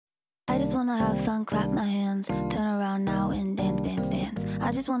I just wanna have fun, clap my hands, turn around now and dance, dance, dance.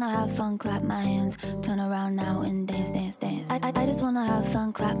 I just wanna have fun, clap my hands, turn around now and dance, dance, dance. I just wanna have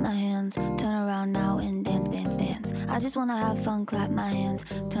fun, clap my hands, turn around now and dance, dance, dance. I just wanna have fun, clap my hands,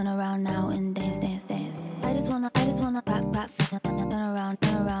 turn around now and dance, dance, dance. I just wanna clap, clap, turn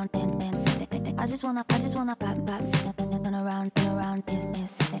around, dance, dance, dance. I just wanna clap, clap, turn around, dance,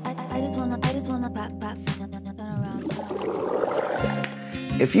 dance, dance. I just wanna clap, clap, turn around.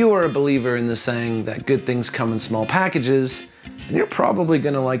 If you are a believer in the saying that good things come in small packages, then you're probably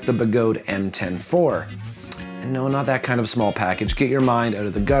gonna like the Begode MTen4. And no, not that kind of small package. Get your mind out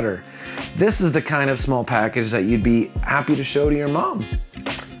of the gutter. This is the kind of small package that you'd be happy to show to your mom.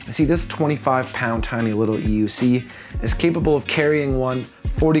 See, this 25-pound tiny little EUC is capable of carrying one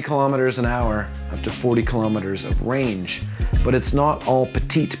 40 kilometers an hour up to 40 kilometers of range. But it's not all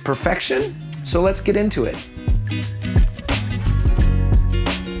petite perfection, so let's get into it.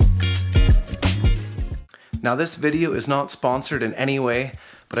 Now, this video is not sponsored in any way,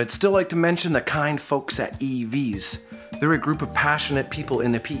 but I'd still like to mention the kind folks at EVs. They're a group of passionate people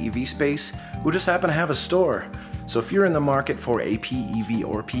in the PEV space who just happen to have a store. So if you're in the market for a PEV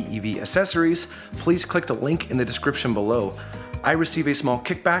or PEV accessories, please click the link in the description below. I receive a small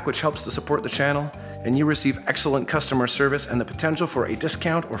kickback which helps to support the channel, and you receive excellent customer service and the potential for a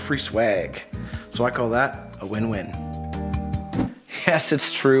discount or free swag. So I call that a win-win. Yes,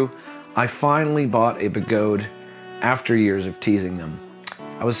 it's true. I finally bought a Begode after years of teasing them.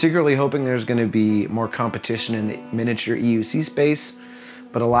 I was secretly hoping there's going to be more competition in the miniature EUC space,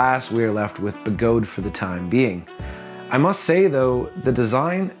 but alas, we are left with Begode for the time being. I must say though, the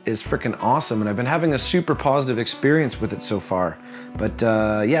design is freaking awesome and I've been having a super positive experience with it so far. But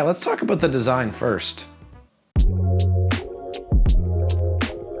yeah, let's talk about the design first.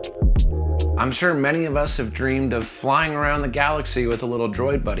 I'm sure many of us have dreamed of flying around the galaxy with a little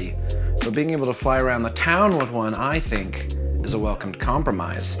droid buddy. So being able to fly around the town with one, I think, is a welcomed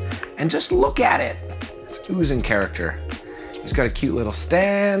compromise. And just look at it. It's oozing character. He's got a cute little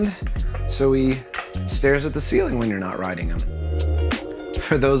stand, so he stares at the ceiling when you're not riding him.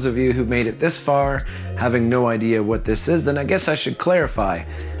 For those of you who made it this far, having no idea what this is, then I guess I should clarify.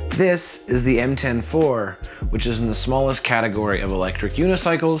 This is the MTen4, which is in the smallest category of electric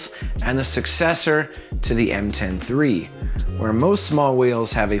unicycles and the successor to the MTen3. Where most small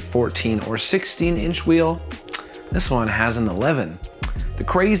wheels have a 14 or 16-inch wheel, this one has an 11. The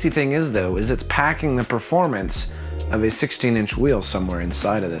crazy thing is though, is it's packing the performance of a 16-inch wheel somewhere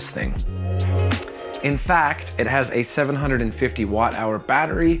inside of this thing. In fact, it has a 750 watt-hour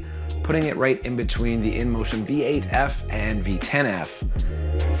battery, putting it right in between the InMotion V8F and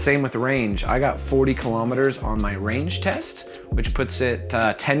V10F. Same with range. I got 40 kilometers on my range test, which puts it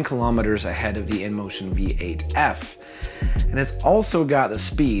 10 kilometers ahead of the InMotion V8F. And it's also got the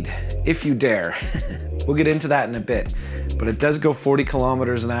speed, if you dare. We'll get into that in a bit, but it does go 40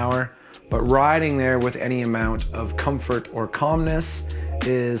 kilometers an hour, but riding there with any amount of comfort or calmness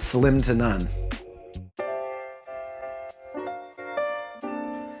is slim to none.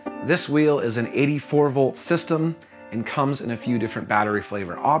 This wheel is an 84-volt system and comes in a few different battery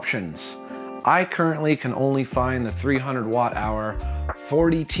flavor options. I currently can only find the 300 watt-hour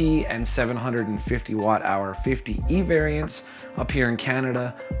 40T and 750 watt-hour 50E variants up here in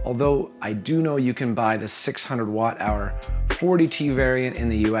Canada, although I do know you can buy the 600 watt-hour 40T variant in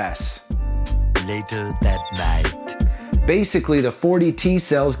the US. Later that night. Basically, the 40T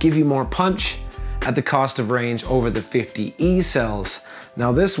cells give you more punch at the cost of range over the 50E cells.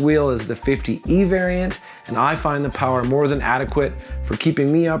 Now this wheel is the 50E variant, and I find the power more than adequate for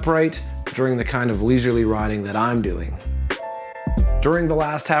keeping me upright during the kind of leisurely riding that I'm doing. During the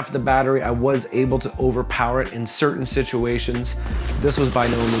last half of the battery, I was able to overpower it in certain situations. This was by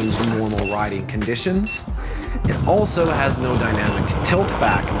no means normal riding conditions. It also has no dynamic tilt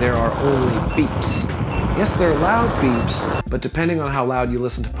back. There are only beeps. Yes, they're loud beeps, but depending on how loud you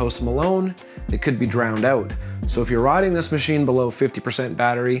listen to Post Malone, it could be drowned out. So if you're riding this machine below 50%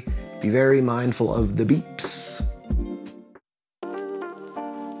 battery, be very mindful of the beeps.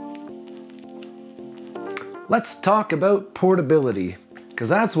 Let's talk about portability, because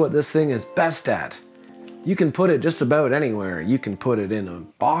that's what this thing is best at. You can put it just about anywhere. You can put it in a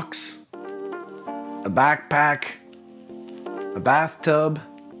box, a backpack, a bathtub,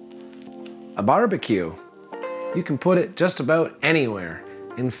 a barbecue. You can put it just about anywhere.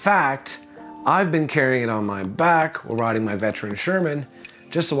 In fact, I've been carrying it on my back while riding my veteran Sherman,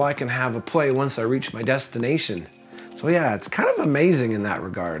 just so I can have a play once I reach my destination. So yeah, it's kind of amazing in that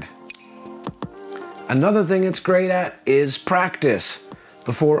regard. Another thing it's great at is practice.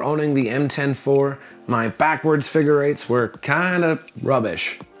 Before owning the MTen4, my backwards figure eights were kind of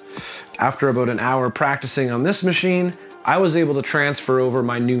rubbish. After about an hour practicing on this machine, I was able to transfer over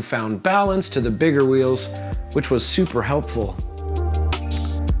my newfound balance to the bigger wheels, which was super helpful.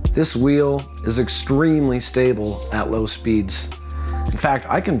 This wheel is extremely stable at low speeds. In fact,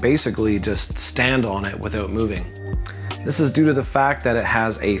 I can basically just stand on it without moving. This is due to the fact that it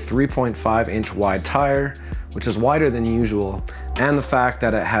has a 3.5-inch wide tire, which is wider than usual, and the fact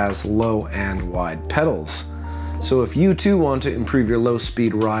that it has low and wide pedals. So if you too want to improve your low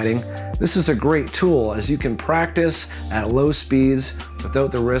speed riding, this is a great tool as you can practice at low speeds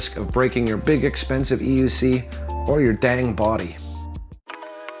without the risk of breaking your big expensive EUC or your dang body.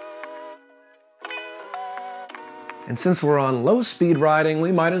 And since we're on low speed riding,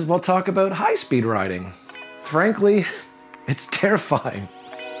 we might as well talk about high speed riding. Frankly, it's terrifying,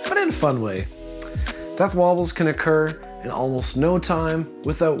 but in a fun way. Death wobbles can occur in almost no time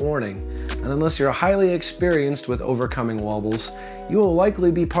without warning. And unless you're highly experienced with overcoming wobbles, you will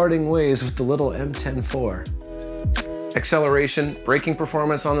likely be parting ways with the little MTen4. Acceleration, braking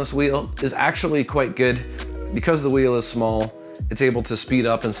performance on this wheel is actually quite good. Because the wheel is small, it's able to speed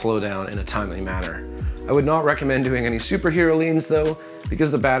up and slow down in a timely manner. I would not recommend doing any superhero leans though, because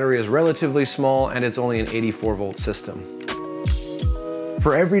the battery is relatively small and it's only an 84-volt system.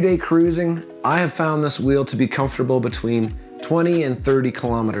 For everyday cruising, I have found this wheel to be comfortable between 20 and 30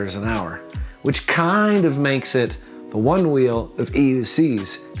 kilometers an hour, which kind of makes it the one wheel of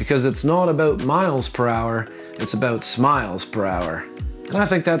EUCs, because it's not about miles per hour, it's about smiles per hour. And I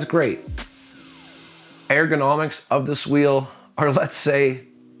think that's great. Ergonomics of this wheel are, let's say,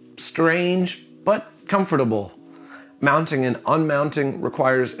 strange, but comfortable. Mounting and unmounting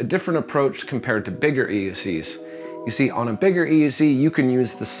requires a different approach compared to bigger EUCs. You see, on a bigger EUC, you can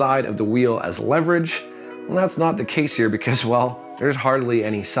use the side of the wheel as leverage. Well, that's not the case here because, well, there's hardly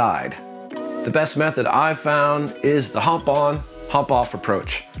any side. The best method I've found is the hop on, hop off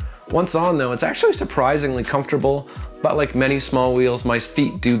approach. Once on though, it's actually surprisingly comfortable, but like many small wheels, my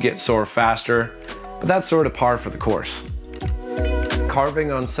feet do get sore faster, but that's sort of par for the course.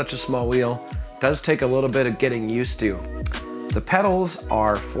 Carving on such a small wheel does take a little bit of getting used to. The pedals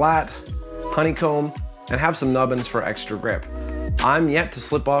are flat, honeycomb, and have some nubbins for extra grip. I'm yet to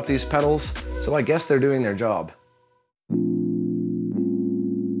slip off these pedals, so I guess they're doing their job.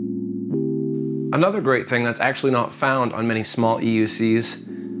 Another great thing that's actually not found on many small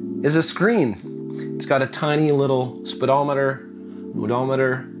EUCs is a screen. It's got a tiny little speedometer,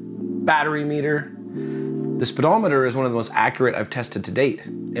 odometer, battery meter. The speedometer is one of the most accurate I've tested to date.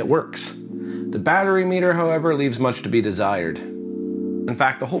 It works. The battery meter, however, leaves much to be desired. In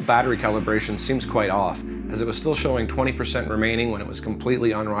fact, the whole battery calibration seems quite off, as it was still showing 20% remaining when it was completely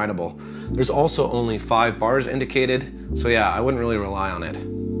unrideable. There's also only 5 bars indicated, so yeah, I wouldn't really rely on it.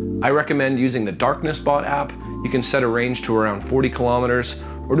 I recommend using the Darkness Bot app. You can set a range to around 40 kilometers,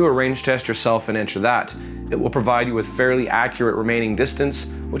 or do a range test yourself and enter that. It will provide you with fairly accurate remaining distance,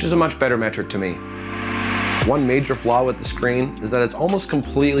 which is a much better metric to me. One major flaw with the screen is that it's almost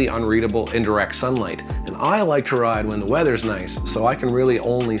completely unreadable in direct sunlight, and I like to ride when the weather's nice, so I can really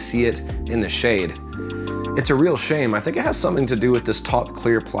only see it in the shade. It's a real shame. I think it has something to do with this top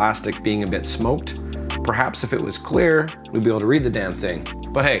clear plastic being a bit smoked. Perhaps if it was clear, we'd be able to read the damn thing.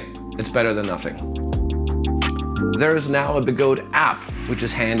 But hey, it's better than nothing. There is now a Begode app, which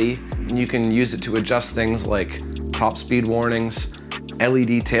is handy, and you can use it to adjust things like top speed warnings,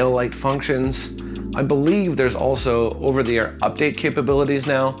 LED tail light functions. I believe there's also over-the-air update capabilities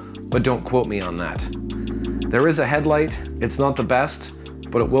now, but don't quote me on that. There is a headlight. It's not the best,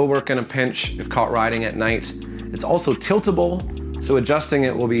 but it will work in a pinch if caught riding at night. It's also tiltable, so adjusting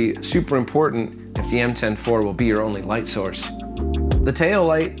it will be super important if the MTen4 will be your only light source. The tail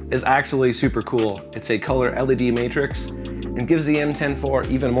light is actually super cool. It's a color LED matrix and gives the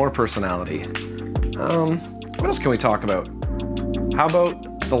MTen4 even more personality. What else can we talk about? How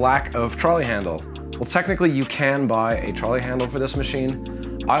about the lack of trolley handle? Well, technically you can buy a trolley handle for this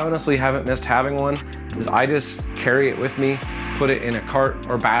machine. I honestly haven't missed having one, as I just carry it with me, put it in a cart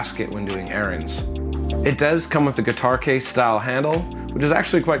or basket when doing errands. It does come with a guitar case style handle, which is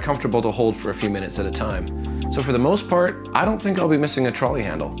actually quite comfortable to hold for a few minutes at a time. So for the most part, I don't think I'll be missing a trolley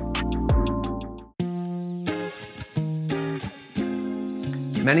handle.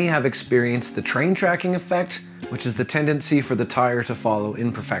 Many have experienced the train tracking effect, which is the tendency for the tire to follow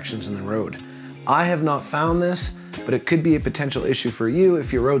imperfections in the road. I have not found this, but it could be a potential issue for you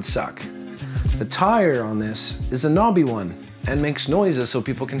if your roads suck. The tire on this is a knobby one and makes noises so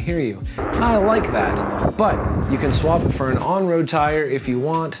people can hear you. And I like that, but you can swap it for an on-road tire if you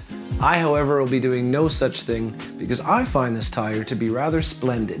want. I, however, will be doing no such thing because I find this tire to be rather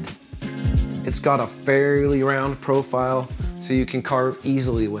splendid. It's got a fairly round profile, so you can carve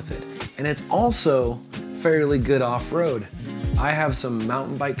easily with it. and it's also fairly good off-road. I have some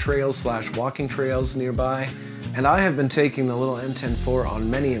mountain bike trails slash walking trails nearby, and I have been taking the little M10-4 on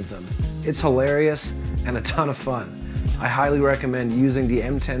many of them. It's hilarious and a ton of fun. I highly recommend using the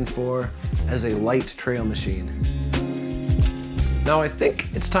M10-4 as a light trail machine. Now I think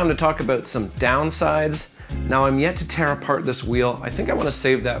it's time to talk about some downsides. Now I'm yet to tear apart this wheel. I think I want to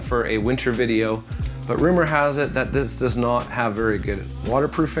save that for a winter video, but rumor has it that this does not have very good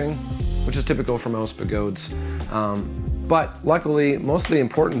waterproofing, which is typical for most Begodes. But luckily, most of the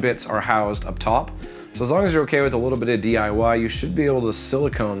important bits are housed up top. So as long as you're okay with a little bit of DIY, you should be able to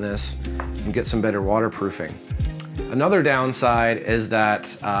silicone this and get some better waterproofing. Another downside is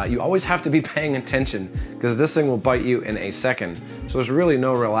that you always have to be paying attention because this thing will bite you in a second. So there's really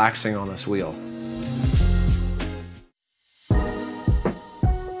no relaxing on this wheel.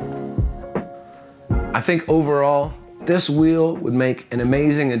 I think overall, this wheel would make an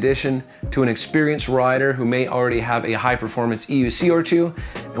amazing addition to an experienced rider who may already have a high performance EUC or two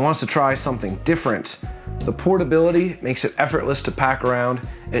and wants to try something different. The portability makes it effortless to pack around.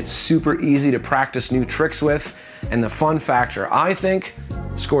 It's super easy to practice new tricks with, and the fun factor, I think,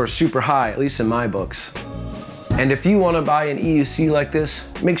 scores super high, at least in my books. And if you want to buy an EUC like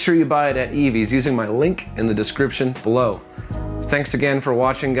this, make sure you buy it at EV's using my link in the description below. Thanks again for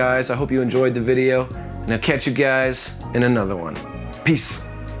watching, guys. I hope you enjoyed the video, and I'll catch you guys in another one. Peace.